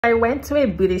I went to a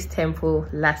Buddhist temple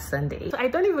last Sunday. So I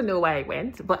don't even know why I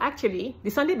went, but actually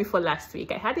the Sunday before last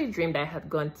week, I had a dream that I had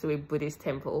gone to a Buddhist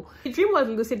temple. The dream was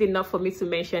lucid enough for me to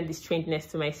mention the strangeness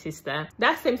to my sister.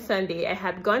 That same Sunday, I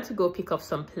had gone to go pick up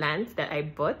some plants that I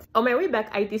bought. On my way back,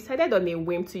 I decided on a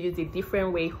whim to use a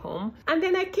different way home, and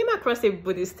then I came across a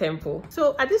Buddhist temple.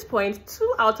 So at this point,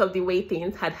 2 out of the way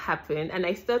things had happened, and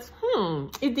I thought,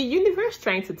 is the universe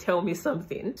trying to tell me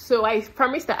something? So I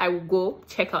promised that I would go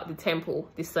check out the temple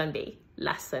this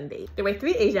last Sunday. There were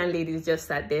 3 Asian ladies just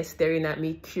sat there staring at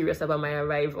me, curious about my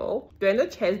arrival. There were no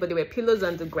chairs, but there were pillows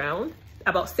on the ground.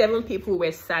 About 7 people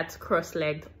were sat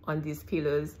cross-legged on these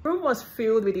pillows. The room was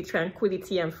filled with the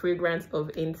tranquility and fragrance of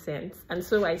incense, and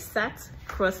so I sat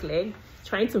cross-legged,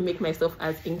 trying to make myself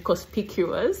as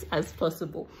inconspicuous as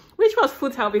possible, which was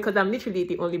futile because I'm literally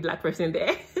the only black person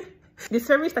there. The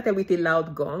service started with a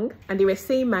loud gong, and they were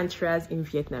saying mantras in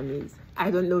Vietnamese.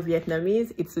 I don't know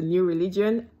Vietnamese, it's a new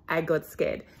religion. I got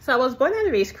scared. So I was born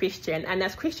and raised Christian, and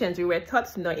as Christians, we were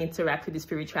taught to not interact with the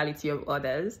spirituality of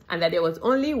others, and that there was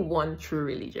only one true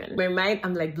religion. In my mind,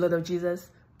 I'm like, blood of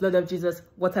Jesus,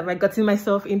 what have I gotten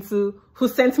myself into? Who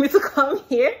sent me to come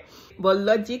here? But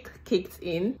logic kicked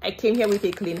in. I came here with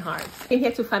a clean heart. I came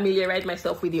here to familiarize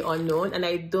myself with the unknown, and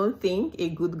I don't think a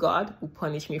good God will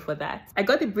punish me for that. I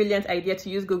got the brilliant idea to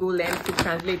use Google Lens to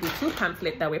translate the 2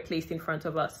 pamphlets that were placed in front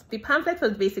of us. The pamphlet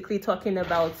was basically talking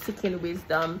about seeking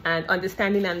wisdom and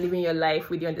understanding and living your life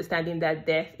with the understanding that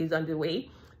death is on the way,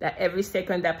 that every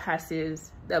second that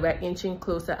passes, that we're inching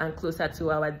closer and closer to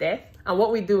our death. And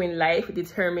what we do in life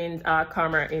determines our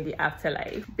karma in the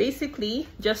afterlife. Basically,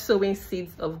 just sowing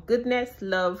seeds of goodness,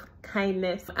 love,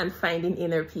 kindness, and finding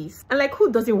inner peace. And like,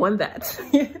 who doesn't want that?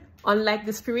 Unlike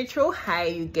the spiritual high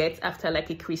you get after like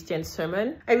a Christian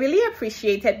sermon, I really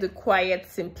appreciated the quiet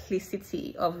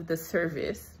simplicity of the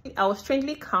service. I was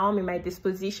strangely calm in my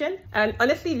disposition and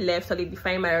honestly left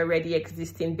solidifying my already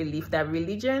existing belief that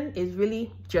religion is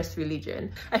really just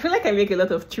religion. I feel like I make a lot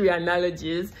of tree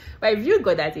analogies, but I view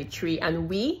God as a tree and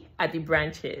we are the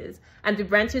branches, and the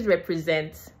branches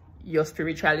represent your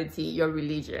spirituality, your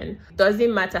religion.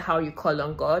 Doesn't matter how you call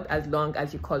on God as long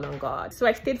as you call on God. So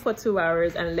I stayed for 2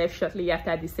 hours and left shortly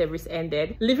after the service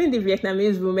ended, leaving the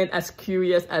Vietnamese woman as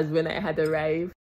curious as when I had arrived.